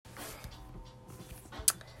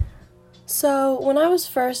So, when I was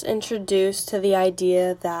first introduced to the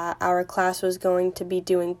idea that our class was going to be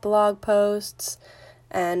doing blog posts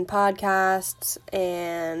and podcasts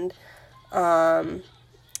and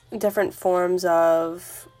different forms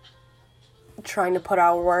of trying to put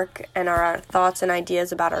our work and our thoughts and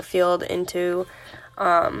ideas about our field into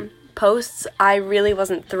posts, I really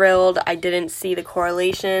wasn't thrilled. I didn't see the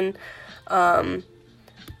correlation. I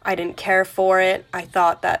didn't care for it. I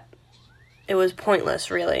thought that it was pointless,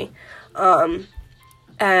 really.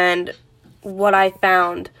 And what I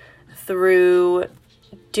found through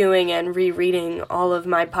doing and rereading all of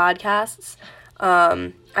my podcasts,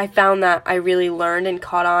 I found that I really learned and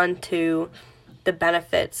caught on to the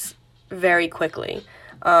benefits very quickly.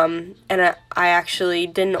 And I actually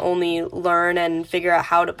didn't only learn and figure out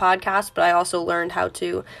how to podcast, but I also learned how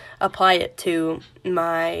to apply it to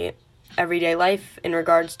my everyday life in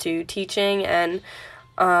regards to teaching and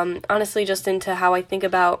honestly just into how I think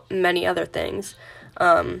about many other things.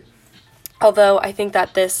 Although I think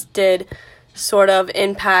that this did sort of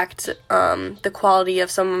impact the quality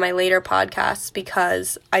of some of my later podcasts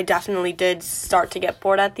because I definitely did start to get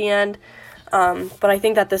bored at the end. But I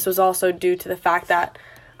think that this was also due to the fact that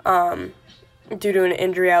due to an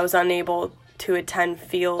injury I was unable to attend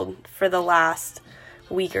field for the last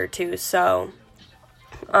week or two. So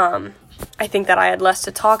I think that I had less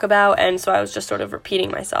to talk about, and so I was just sort of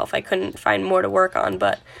repeating myself. I couldn't find more to work on,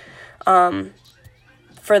 but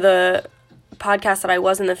for the podcast that I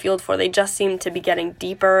was in the field for, they just seemed to be getting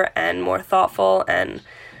deeper and more thoughtful, and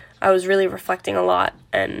I was really reflecting a lot,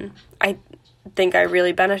 and I think I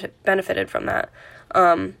really benefited from that.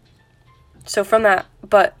 So from that,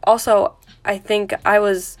 but also I think I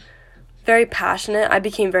was very passionate. I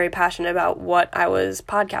became very passionate about what I was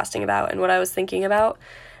podcasting about and what I was thinking about.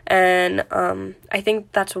 And I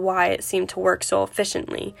think that's why it seemed to work so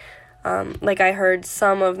efficiently. Like I heard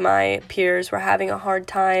some of my peers were having a hard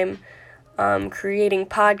time creating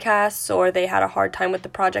podcasts, or they had a hard time with the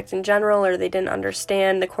project in general, or they didn't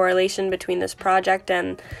understand the correlation between this project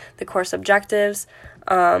and the course objectives.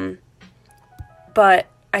 But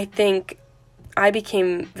I think I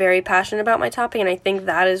became very passionate about my topic, and I think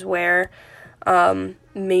that is where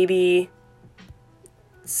maybe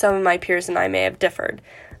some of my peers and I may have differed.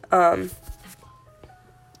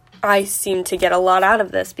 I seem to get a lot out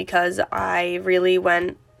of this because I really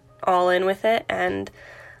went all in with it, and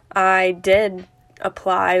I did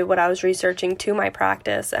apply what I was researching to my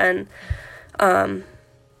practice, and I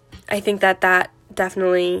think that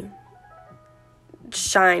definitely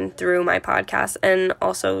shined through my podcast and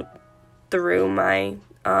also through my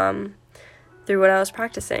through what I was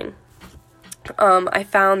practicing. I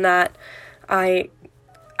found that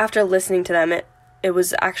after listening to them, it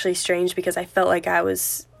was actually strange because I felt like I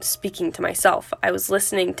was speaking to myself. I was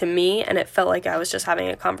listening to me, and it felt like I was just having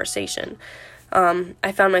a conversation.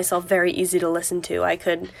 I found myself very easy to listen to. I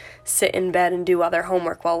could sit in bed and do other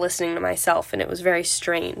homework while listening to myself, and it was very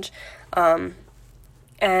strange. And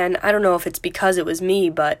I don't know if it's because it was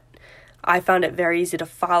me, but I found it very easy to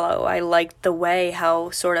follow. I liked the way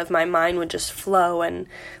how sort of my mind would just flow, and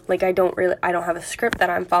like I don't have a script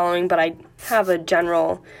that I'm following, but I have a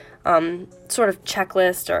general sort of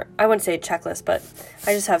checklist, or I wouldn't say a checklist, but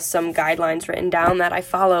I just have some guidelines written down that I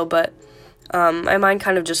follow, but my mind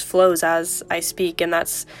kind of just flows as I speak, and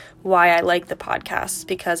that's why I like the podcast,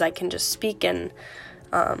 because I can just speak and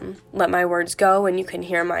let my words go, and you can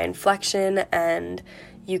hear my inflection, and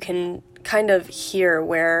you can kind of hear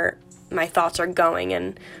where my thoughts are going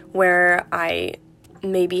and where I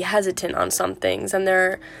may be hesitant on some things. And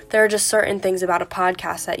there are just certain things about a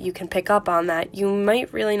podcast that you can pick up on that you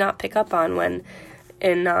might really not pick up on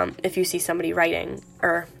if you see somebody writing,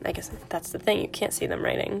 or I guess that's the thing, you can't see them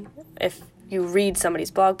writing. If you read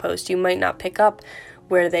somebody's blog post, you might not pick up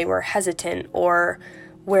where they were hesitant or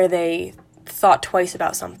where they thought twice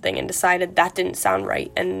about something and decided that didn't sound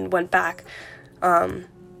right and went back.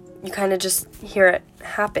 You kind of just hear it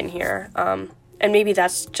happen here. And maybe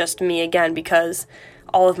that's just me again, because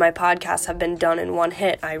all of my podcasts have been done in one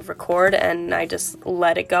hit. I record and I just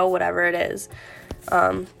let it go, whatever it is.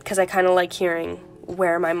 Because I kind of like hearing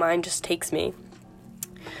where my mind just takes me.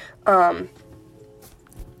 I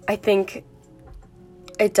think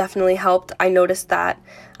it definitely helped. I noticed that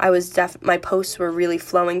my posts were really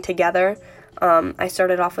flowing together. I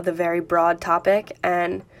started off with a very broad topic,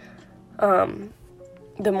 and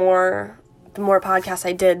the more podcasts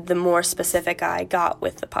I did, the more specific I got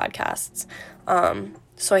with the podcasts.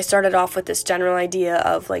 So I started off with this general idea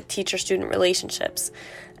of like teacher-student relationships,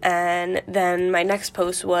 and then my next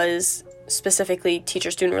post was specifically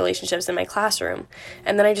teacher-student relationships in my classroom.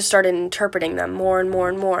 And then I just started interpreting them more and more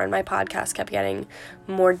and more, and my podcast kept getting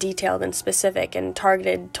more detailed and specific and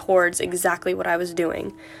targeted towards exactly what I was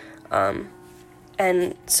doing.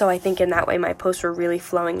 And so I think in that way my posts were really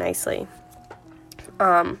flowing nicely.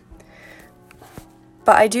 But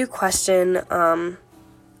I do question, I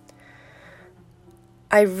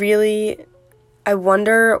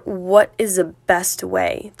wonder what is the best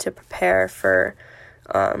way to prepare for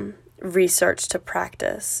research to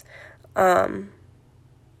practice. I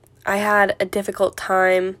had a difficult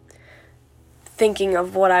time thinking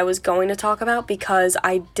of what I was going to talk about because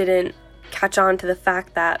I didn't catch on to the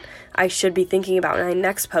fact that I should be thinking about my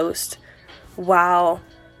next post while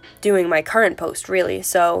doing my current post, really.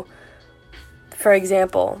 So, for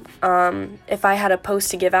example, if I had a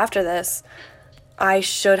post to give after this, I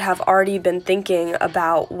should have already been thinking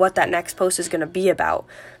about what that next post is going to be about,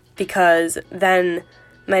 because then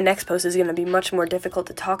my next post is going to be much more difficult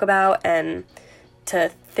to talk about and to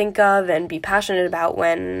think of and be passionate about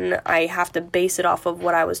when I have to base it off of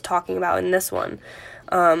what I was talking about in this one.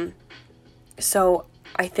 So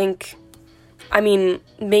I think,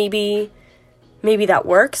 maybe that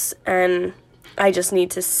works, and I just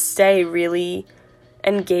need to stay really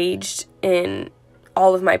engaged in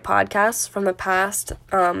all of my podcasts from the past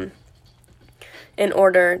in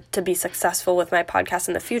order to be successful with my podcast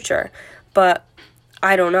in the future. But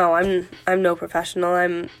I don't know. I'm no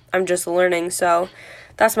professional. I'm just learning. So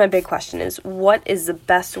that's my big question, is what is the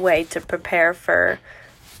best way to prepare for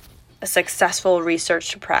a successful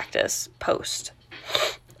research to practice post?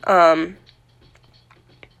 I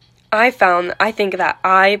think that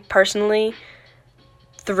I personally,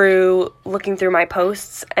 through looking through my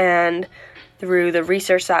posts and through the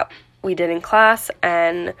research that we did in class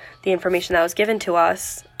and the information that was given to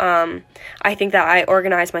us, I think that I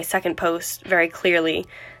organized my second post very clearly,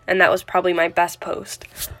 and that was probably my best post.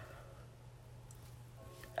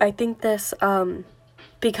 I think this,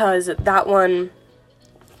 because that one,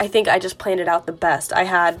 I think I just planned it out the best. I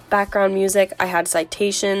had background music, I had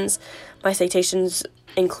citations. My citations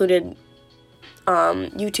included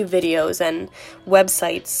YouTube videos and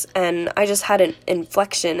websites, and I just had an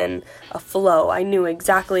inflection and a flow. I knew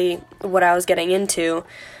exactly what I was getting into,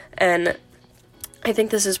 and I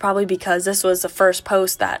think this is probably because this was the first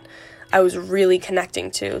post that I was really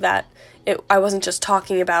connecting to, that I wasn't just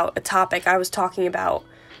talking about a topic, I was talking about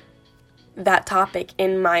that topic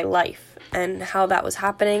in my life and how that was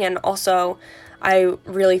happening, and also I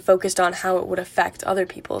really focused on how it would affect other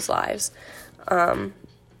people's lives.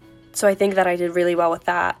 So I think that I did really well with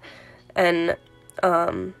that, and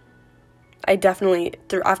I definitely,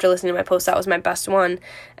 after listening to my post, that was my best one.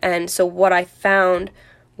 And so what I found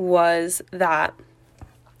was that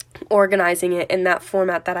organizing it in that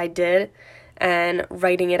format that I did and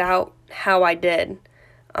writing it out how I did,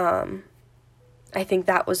 I think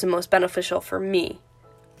that was the most beneficial for me.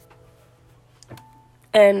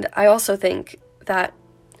 And I also think that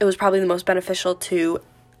it was probably the most beneficial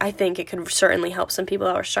I think it could certainly help some people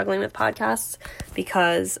that were struggling with podcasts,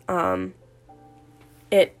 because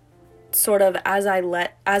it sort of, as I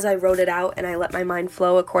wrote it out and I let my mind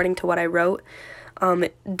flow according to what I wrote,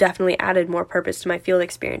 it definitely added more purpose to my field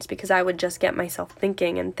experience, because I would just get myself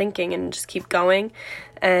thinking and just keep going,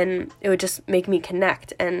 and it would just make me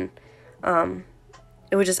connect, and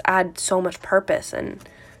it would just add so much purpose. And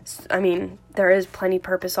there is plenty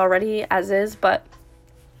purpose already as is, but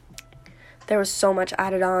there was so much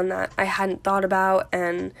added on that I hadn't thought about,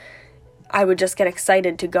 and I would just get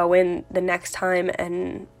excited to go in the next time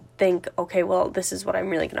and think, okay, well, this is what I'm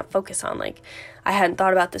really going to focus on. Like, I hadn't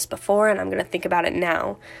thought about this before, and I'm going to think about it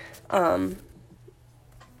now.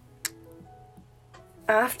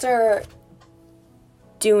 After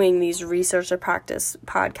doing these research or practice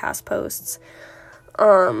podcast posts,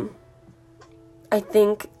 I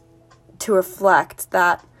think to reflect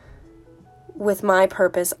that with my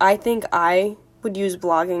purpose, I think I would use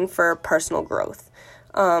blogging for personal growth.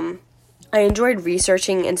 I enjoyed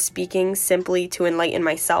researching and speaking simply to enlighten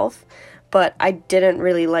myself, but I didn't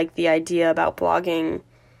really like the idea about blogging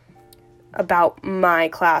about my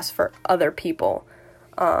class for other people.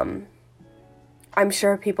 I'm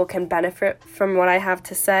sure people can benefit from what I have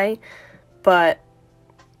to say, but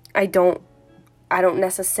I'm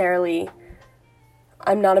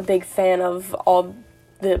not a big fan of all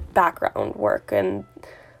the background work, and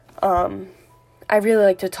I really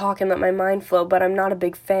like to talk and let my mind flow, but I'm not a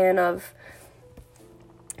big fan of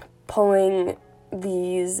pulling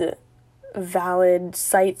these valid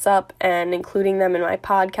sites up and including them in my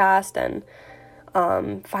podcast, and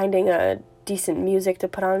finding a decent music to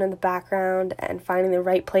put on in the background, and finding the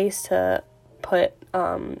right place to put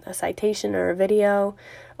a citation or a video,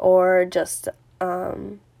 or just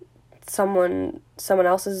someone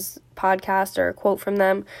else's podcast or a quote from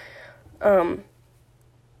them.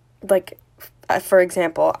 For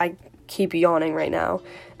example, I keep yawning right now,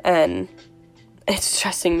 and it's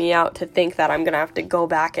stressing me out to think that I'm gonna have to go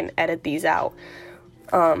back and edit these out.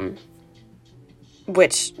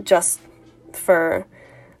 Which, just for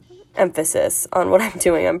emphasis on what I'm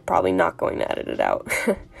doing, I'm probably not going to edit it out.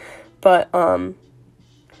 But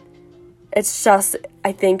it's just,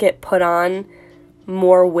 I think it put on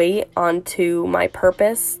more weight onto my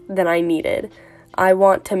purpose than I needed. I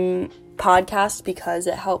want to podcast because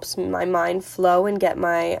it helps my mind flow and get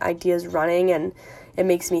my ideas running, and it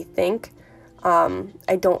makes me think.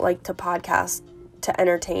 I don't like to podcast to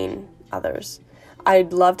entertain others.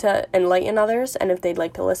 I'd love to enlighten others, and if they'd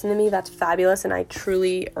like to listen to me, that's fabulous, and I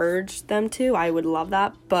truly urge them to. I would love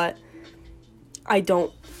that, but I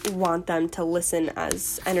don't want them to listen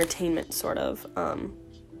as entertainment, sort of. I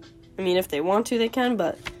mean, if they want to, they can,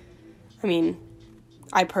 but, I mean,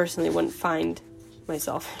 I personally wouldn't find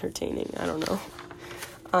myself entertaining. I don't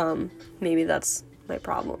know. Maybe that's my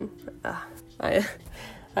problem. I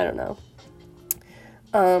don't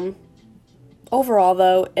know. Overall,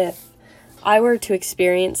 though, if I were to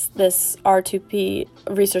experience this R2P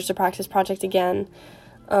Research to Practice project again,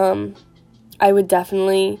 I would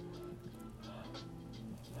definitely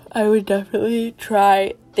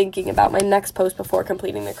try thinking about my next post before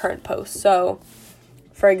completing the current post. So,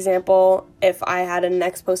 for example, if I had a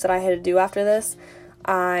next post that I had to do after this,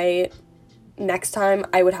 next time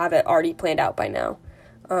I would have it already planned out by now.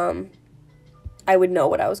 I would know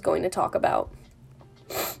what I was going to talk about.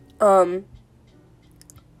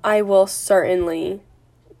 I will certainly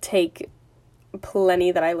take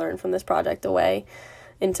plenty that I learned from this project away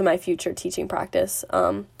into my future teaching practice,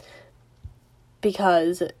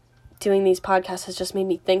 because doing these podcasts has just made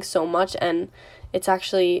me think so much, and it's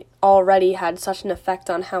actually already had such an effect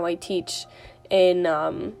on how I teach in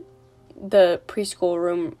the preschool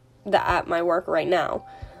room at my work right now.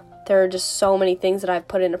 There are just so many things that I've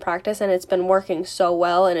put into practice, and it's been working so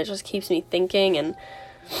well, and it just keeps me thinking and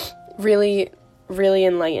really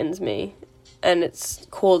enlightens me. And it's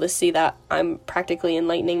cool to see that I'm practically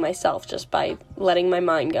enlightening myself just by letting my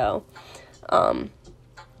mind go.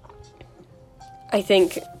 I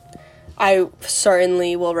think I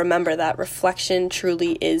certainly will remember that reflection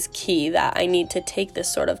truly is key, that I need to take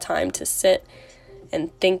this sort of time to sit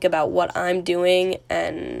and think about what I'm doing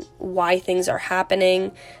and why things are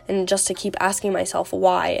happening, and just to keep asking myself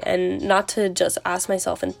why, and not to just ask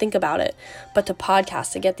myself and think about it, but to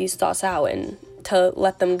podcast, to get these thoughts out and to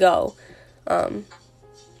let them go.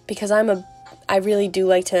 Because I really do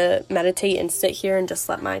like to meditate and sit here and just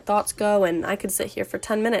let my thoughts go, and I could sit here for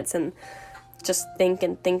 10 minutes and just think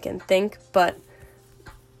and think and think, but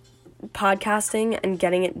podcasting and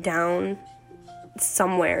getting it down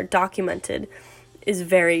somewhere, documented, is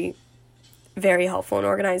very, very helpful in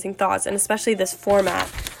organizing thoughts, and especially this format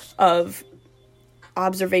of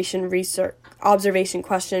observation,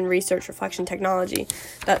 question, research, reflection, technology,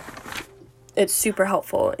 that it's super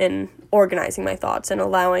helpful in organizing my thoughts and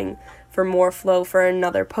allowing for more flow for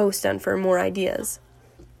another post and for more ideas.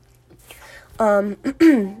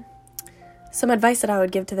 Some advice that I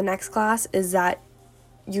would give to the next class is that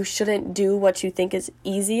you shouldn't do what you think is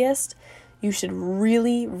easiest. You should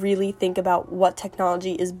really, really think about what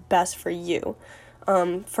technology is best for you.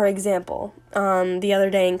 For example, the other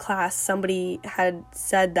day in class, somebody had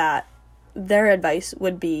said that their advice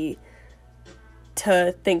would be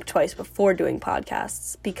to think twice before doing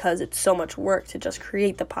podcasts, because it's so much work to just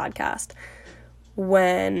create the podcast.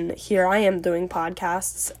 When here I am doing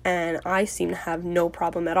podcasts, and I seem to have no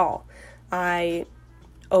problem at all. I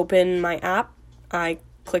open my app, I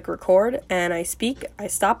click record, and I speak, I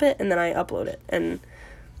stop it, and then I upload it, and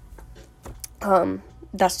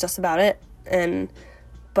that's just about it.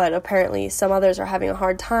 But apparently some others are having a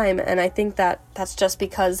hard time, and I think that that's just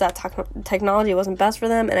because that technology wasn't best for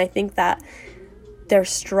them, and I think that their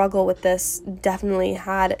struggle with this definitely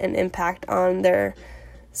had an impact on their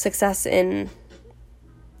success in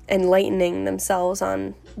enlightening themselves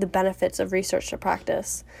on the benefits of research to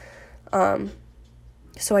practice.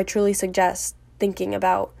 So I truly suggest thinking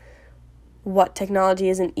about what technology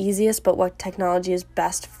isn't easiest, but what technology is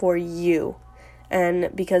best for you. And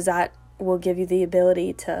because that will give you the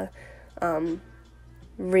ability to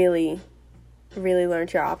really, really learn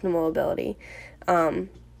to your optimal ability.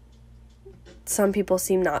 Some people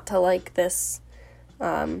seem not to like this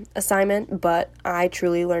assignment, but I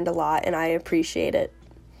truly learned a lot, and I appreciate it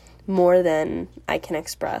more than I can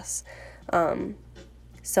express.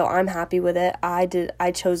 So I'm happy with it.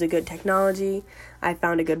 I chose a good technology. I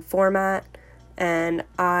found a good format, and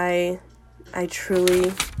I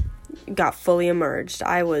truly got fully immersed.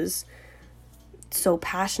 I was so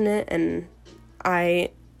passionate, and I'm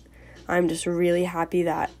just really happy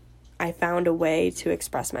that I found a way to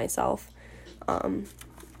express myself,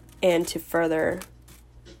 and to further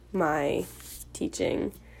my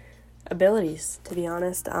teaching abilities, to be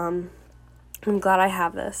honest. I'm glad I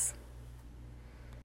have this.